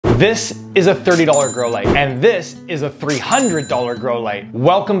This is a $30 grow light, and this is a $300 grow light.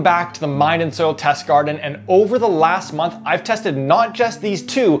 Welcome back to the Mind and Soil Test Garden, and over the last month, I've tested not just these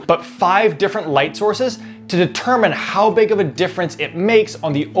 2, but 5 different light sources to determine how big of a difference it makes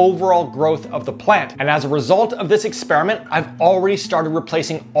on the overall growth of the plant. And as a result of this experiment, I've already started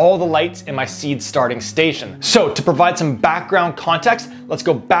replacing all the lights in my seed starting station. So to provide some background context, let's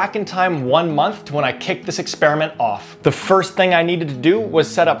go back in time 1 month to when I kicked this experiment off. The first thing I needed to do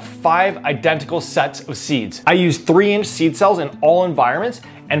was set up 5 identical sets of seeds. I used 3-inch seed cells in all environments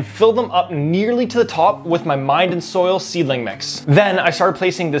and fill them up nearly to the top with my Mind and Soil seedling mix. Then I started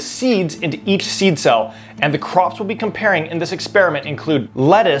placing the seeds into each seed cell, and the crops we'll be comparing in this experiment include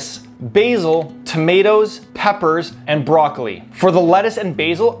lettuce, basil, tomatoes, peppers, and broccoli. For the lettuce and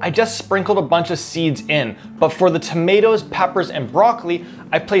basil, I just sprinkled a bunch of seeds in, but for the tomatoes, peppers, and broccoli,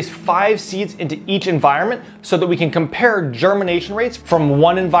 I placed 5 seeds into each environment so that we can compare germination rates from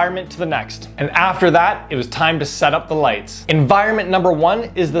one environment to the next. And after that, it was time to set up the lights. Environment number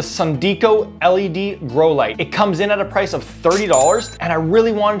 1 is the Sundico LED grow light. It comes in at a price of $30, and I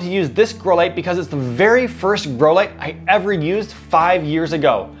really wanted to use this grow light because it's the very first grow light I ever used 5 years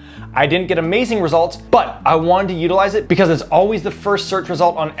ago. I didn't get amazing results, but I wanted to utilize it because it's always the first search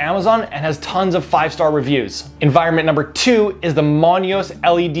result on Amazon and has tons of 5-star reviews. Environment number 2 is the Monios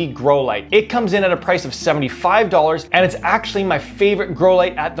LED grow light. It comes in at a price of $75, and it's actually my favorite grow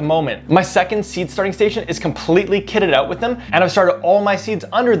light at the moment. My second seed starting station is completely kitted out with them, and I've started all my seeds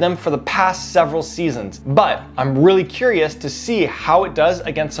under them for the past several seasons. But I'm really curious to see how it does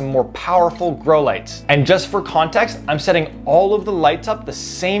against some more powerful grow lights. And just for context, I'm setting all of the lights up the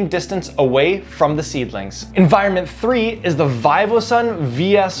same distance away from the seedlings. Environment 3 is the VIVOSUN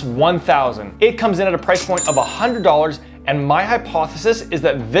VS1000. It comes in at a price point of $100, and my hypothesis is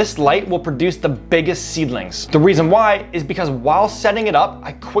that this light will produce the biggest seedlings. The reason why is because while setting it up,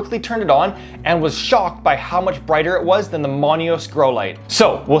 I quickly turned it on and was shocked by how much brighter it was than the Monios grow light.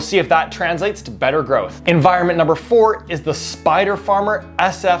 So we'll see if that translates to better growth. Environment number 4 is the SPIDERFARMER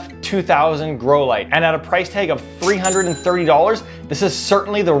SF2000 grow light, and at a price tag of $330, this is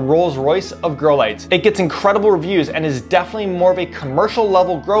certainly the Rolls Royce of grow lights. It gets incredible reviews and is definitely more of a commercial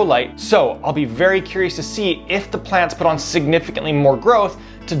level grow light, so I'll be very curious to see if the plants put on significantly more growth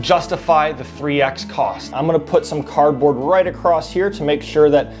to justify the 3x cost. I'm gonna put some cardboard right across here to make sure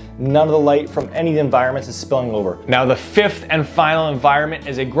that none of the light from any of the environments is spilling over. Now, the 5th and final environment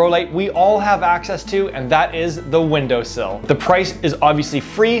is a grow light we all have access to, and that is the windowsill. The price is obviously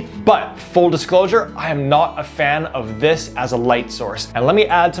free, but full disclosure, I am not a fan of this as a light source. And let me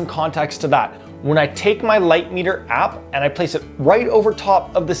add some context to that. When I take my light meter app and I place it right over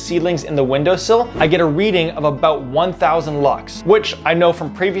top of the seedlings in the windowsill, I get a reading of about 1000 lux, which I know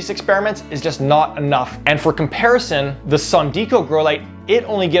from previous experiments is just not enough. And for comparison, the Sundico grow light, it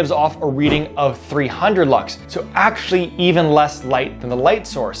only gives off a reading of 300 lux, so actually even less light than the light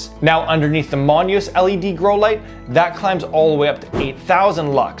source. Now underneath the Monios LED grow light, that climbs all the way up to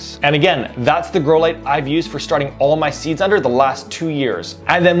 8000 lux. And again, that's the grow light I've used for starting all my seeds under the last 2 years.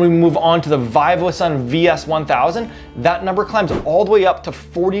 And then we move on to the VIVOSUN VS1000, that number climbs all the way up to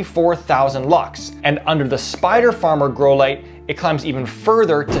 44,000 lux. And under the SPIDERFARMER grow light, it climbs even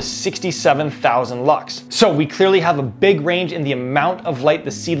further to 67,000 lux. So we clearly have a big range in the amount of light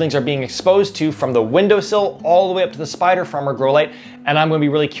the seedlings are being exposed to from the windowsill all the way up to the SPIDERFARMER grow light, and I'm gonna be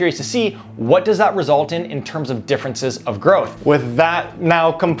really curious to see what does that result in terms of differences of growth. With that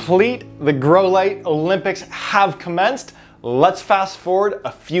now complete, the grow light Olympics have commenced. Let's fast forward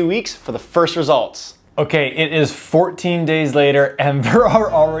a few weeks for the first results. Okay, it is 14 days later, and there are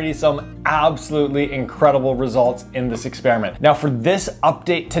already some absolutely incredible results in this experiment. Now for this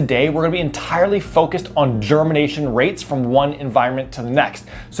update today, we're gonna be entirely focused on germination rates from one environment to the next.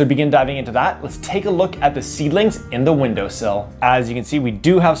 So to begin diving into that, let's take a look at the seedlings in the windowsill. As you can see, we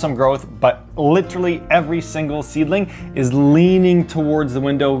do have some growth, but literally every single seedling is leaning towards the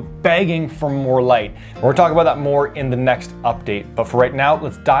window, begging for more light. We'll talk about that more in the next update. But for right now,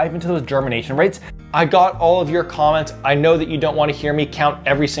 let's dive into those germination rates. I got all of your comments. I know that you don't want to hear me count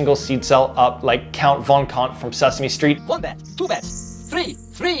every single seed cell up like Count Von Kant from Sesame Street. 1 bet, 2 bets, 3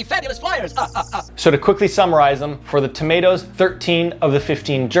 fabulous flyers. So to quickly summarize them, for the tomatoes, 13 of the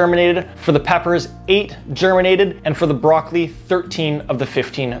 15 germinated. For the peppers, 8 germinated. And for the broccoli, 13 of the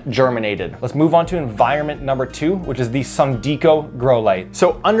 15 germinated. Let's move on to environment number 2, which is the Sundico grow light.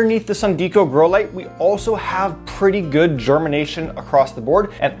 So underneath the Sundico grow light, we also have pretty good germination across the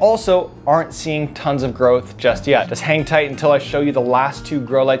board, and also aren't seeing tons of growth just yet. Just hang tight until I show you the last 2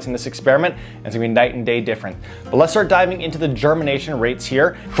 grow lights in this experiment, and it's gonna be night and day different. But let's start diving into the germination rates here.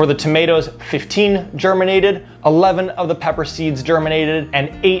 here. For the tomatoes, 15 germinated, 11 of the pepper seeds germinated,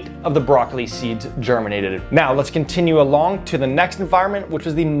 and 8 of the broccoli seeds germinated. Now let's continue along to the next environment, which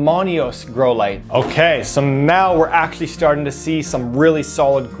was the Monios Grow Light. Okay, so now we're actually starting to see some really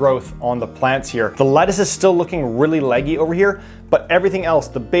solid growth on the plants here. The lettuce is still looking really leggy over here, but everything else,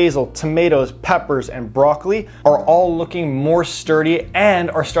 the basil, tomatoes, peppers, and broccoli are all looking more sturdy and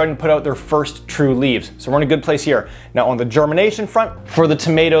are starting to put out their first true leaves. So we're in a good place here. Now on the germination front, for the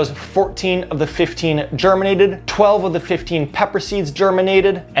tomatoes, 14 of the 15 germinated, 12 of the 15 pepper seeds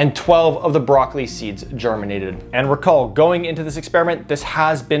germinated, and 12 of the broccoli seeds germinated. And recall, going into this experiment, this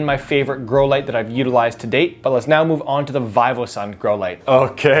has been my favorite grow light that I've utilized to date, but let's now move on to the VIVOSUN Grow Light.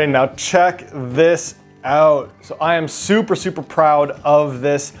 Okay, now check this out. So I am super proud of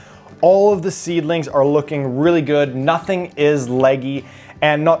this. All of the seedlings are looking really good. Nothing is leggy.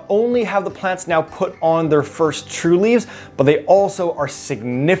 And not only have the plants now put on their first true leaves, but they also are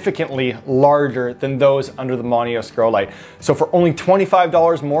significantly larger than those under the Monios Grow Light. So for only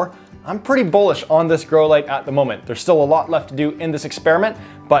 $25 more, I'm pretty bullish on this grow light at the moment. There's still a lot left to do in this experiment,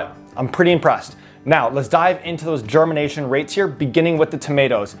 but I'm pretty impressed. Now, let's dive into those germination rates here, beginning with the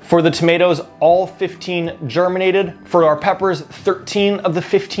tomatoes. For the tomatoes, all 15 germinated. For our peppers, 13 of the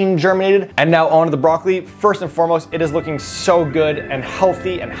 15 germinated. And now on to the broccoli. First and foremost, it is looking so good and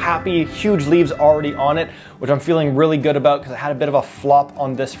healthy and happy. Huge leaves already on it, which I'm feeling really good about because I had a bit of a flop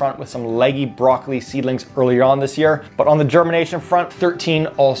on this front with some leggy broccoli seedlings earlier on this year. But on the germination front, 13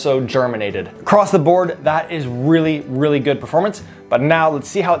 also germinated. Across the board, that is really good performance. But now let's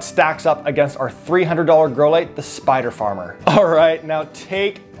see how it stacks up against our $300 grow light, the SPIDERFARMER. All right, now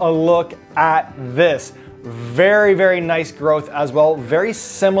take a look at this. Very nice growth as well. Very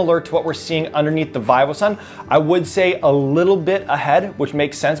similar to what we're seeing underneath the VIVOSUN. I would say a little bit ahead, which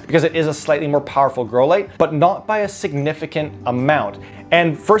makes sense because it is a slightly more powerful grow light, but not by a significant amount.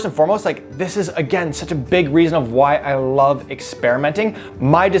 And first and foremost, like, this is again such a big reason of why I love experimenting.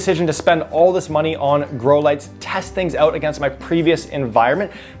 My decision to spend all this money on grow lights, test things out against my previous environment,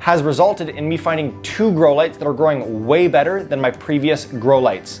 has resulted in me finding 2 grow lights that are growing way better than my previous grow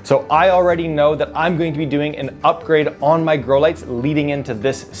lights. So I already know that I'm going to be doing an upgrade on my grow lights leading into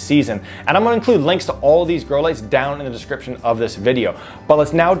this season. And I'm going to include links to all of these grow lights down in the description of this video. But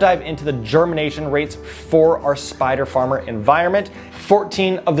let's now dive into the germination rates for our SPIDERFARMER environment.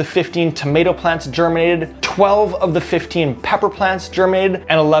 14 of the 15 tomato plants germinated, 12 of the 15 pepper plants germinated,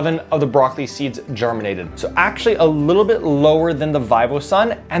 and 11 of the broccoli seeds germinated. So actually a little bit lower than the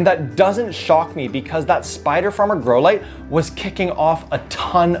VIVOSUN, and that doesn't shock me because that SPIDERFARMER grow light was kicking off a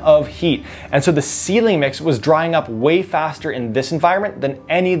ton of heat. And so the seedling mix was drying up way faster in this environment than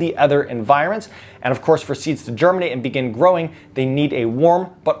any of the other environments. And of course, for seeds to germinate and begin growing, they need a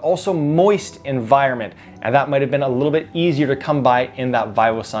warm but also moist environment. And that might have been a little bit easier to come by in that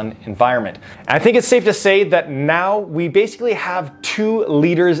VIVOSUN environment. And I think it's safe to say that now we basically have 2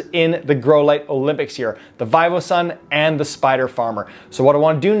 leaders in the Grow Light Olympics here, the VIVOSUN and the SPIDERFARMER. So what I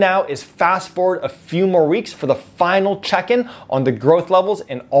want to do now is fast forward a few more weeks for the final check-in on the growth levels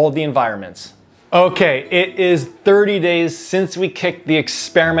in all of the environments. Okay, it is 30 days since we kicked the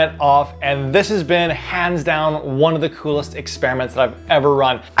experiment off, and this has been hands down one of the coolest experiments that I've ever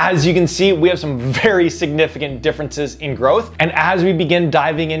run. As you can see, we have some very significant differences in growth, and as we begin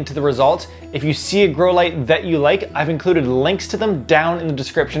diving into the results, if you see a grow light that you like, I've included links to them down in the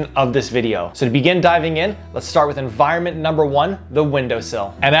description of this video. So to begin diving in, let's start with environment number 1, the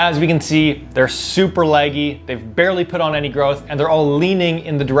windowsill. And as we can see, they're super leggy, they've barely put on any growth, and they're all leaning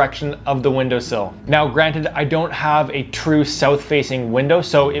in the direction of the windowsill. Now, granted, I don't have a true south-facing window,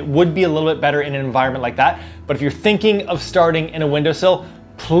 so it would be a little bit better in an environment like that. But if you're thinking of starting in a windowsill,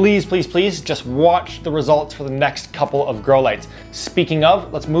 please just watch the results for the next couple of grow lights. Speaking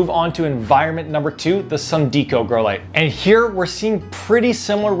of, let's move on to environment number 2, the Sundico grow light. And here we're seeing pretty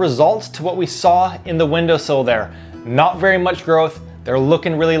similar results to what we saw in the windowsill there. Not very much growth. They're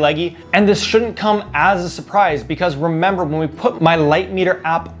looking really leggy, and this shouldn't come as a surprise because remember, when we put my light meter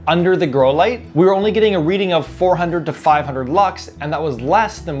app under the grow light, we were only getting a reading of 400 to 500 lux, and that was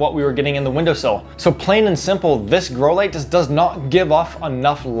less than what we were getting in the windowsill. So plain and simple, this grow light just does not give off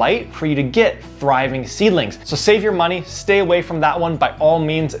enough light for you to get thriving seedlings. So save your money, stay away from that one by all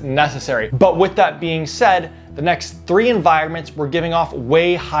means necessary. But with that being said, the next 3 environments were giving off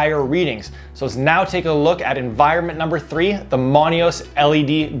way higher readings. So let's now take a look at environment number 3, the Monios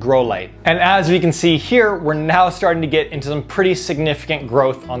LED grow light. And as we can see here, we're now starting to get into some pretty significant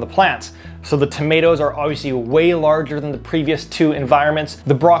growth on the plants. So the tomatoes are obviously way larger than the previous 2 environments.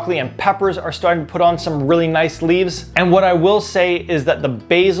 The broccoli and peppers are starting to put on some really nice leaves. And what I will say is that the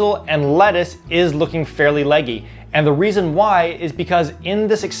basil and lettuce is looking fairly leggy. And the reason why is because in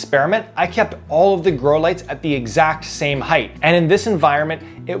this experiment, I kept all of the grow lights at the exact same height. And in this environment,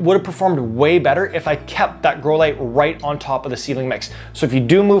 it would have performed way better if I kept that grow light right on top of the seedling mix. So if you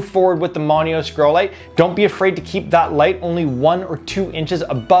do move forward with the Monoios grow light, don't be afraid to keep that light only 1 or 2 inches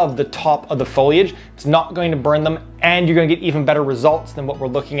above the top of the foliage. It's not going to burn them, and you're gonna get even better results than what we're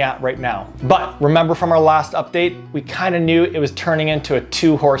looking at right now. But remember from our last update, we kind of knew it was turning into a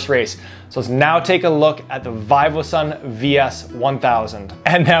 2-horse race. So let's now take a look at the VIVOSUN VS1000.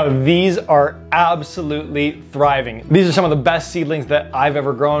 And now these are absolutely thriving. These are some of the best seedlings that I've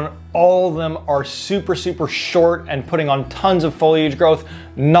ever grown. All of them are super short and putting on tons of foliage growth,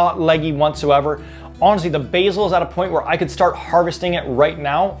 not leggy whatsoever. Honestly, the basil is at a point where I could start harvesting it right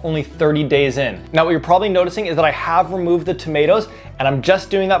now, only 30 days in. Now, what you're probably noticing is that I have removed the tomatoes, and I'm just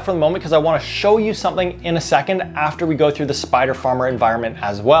doing that for the moment because I want to show you something in a second after we go through the SPIDERFARMER environment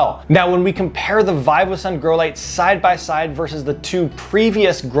as well. Now, when we compare the VIVOSUN grow light side by side versus the 2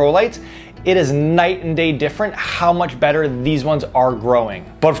 previous grow lights, it is night and day different how much better these ones are growing.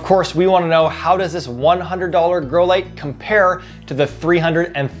 But of course, we want to know, how does this $100 grow light compare to the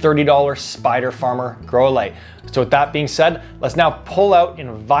 $330 SPIDERFARMER grow light? So with that being said, let's now pull out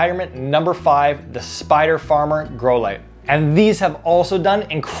environment number 5, the SPIDERFARMER grow light. And these have also done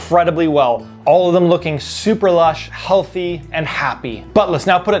incredibly well. All of them looking super lush, healthy, and happy. But let's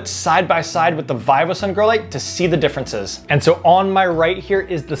now put it side by side with the VIVOSUN grow light to see the differences. And so on my right here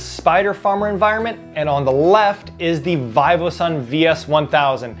is the SPIDERFARMER environment, and on the left is the VIVOSUN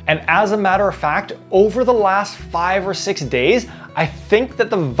VS1000. And as a matter of fact, over the last 5 or 6 days, I think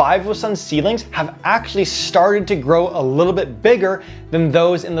that the VIVOSUN seedlings have actually started to grow a little bit bigger than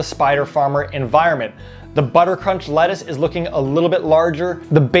those in the SPIDERFARMER environment. The buttercrunch lettuce is looking a little bit larger.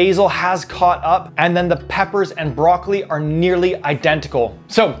 The basil has caught up, and then the peppers and broccoli are nearly identical.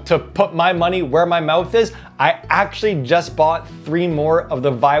 So to put my money where my mouth is, I actually just bought 3 more of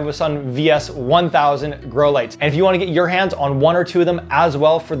the VIVOSUN VS1000 grow lights. And if you want to get your hands on 1 or 2 of them as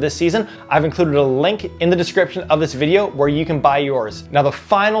well for this season, I've included a link in the description of this video where you can buy yours. Now, the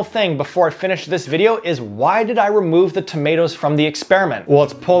final thing before I finish this video is, why did I remove the tomatoes from the experiment? Well,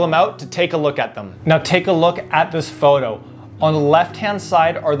 let's pull them out to take a look at them. Now take a look at this photo. On the left-hand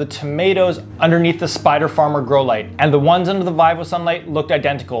side are the tomatoes underneath the SPIDERFARMER grow light, and the ones under the VIVOSUN light looked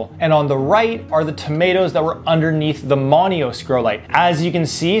identical. And on the right are the tomatoes that were underneath the Monoios grow light. As you can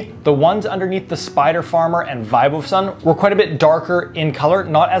see, the ones underneath the SPIDERFARMER and VIVOSUN were quite a bit darker in color,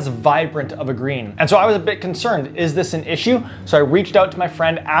 not as vibrant of a green. And so I was a bit concerned, is this an issue? So I reached out to my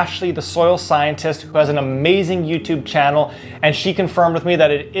friend Ashley, the soil scientist, who has an amazing YouTube channel, and she confirmed with me that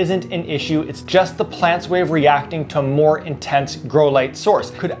it isn't an issue. It's just the plant's way of reacting to a more intense grow light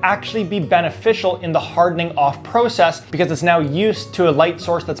source. Could actually be beneficial in the hardening off process because it's now used to a light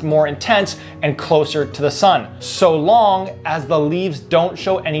source that's more intense and closer to the sun, so long as the leaves don't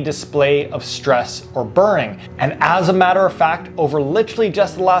show any display of stress or burning. And as a matter of fact, over literally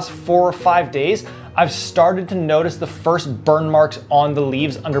just the last 4 or 5 days, I've started to notice the first burn marks on the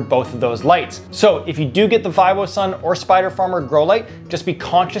leaves under both of those lights. So if you do get the VIVOSUN or SPIDERFARMER grow light, just be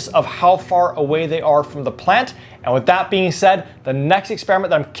conscious of how far away they are from the plant. And with that being said, the next experiment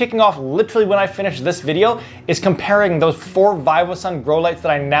that I'm kicking off literally when I finish this video is comparing those 4 VIVOSUN grow lights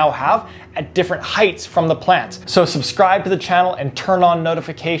that I now have at different heights from the plants. So subscribe to the channel and turn on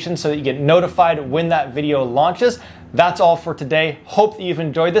notifications so that you get notified when that video launches. That's all for today. Hope that you've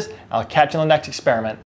enjoyed this. I'll catch you in the next experiment.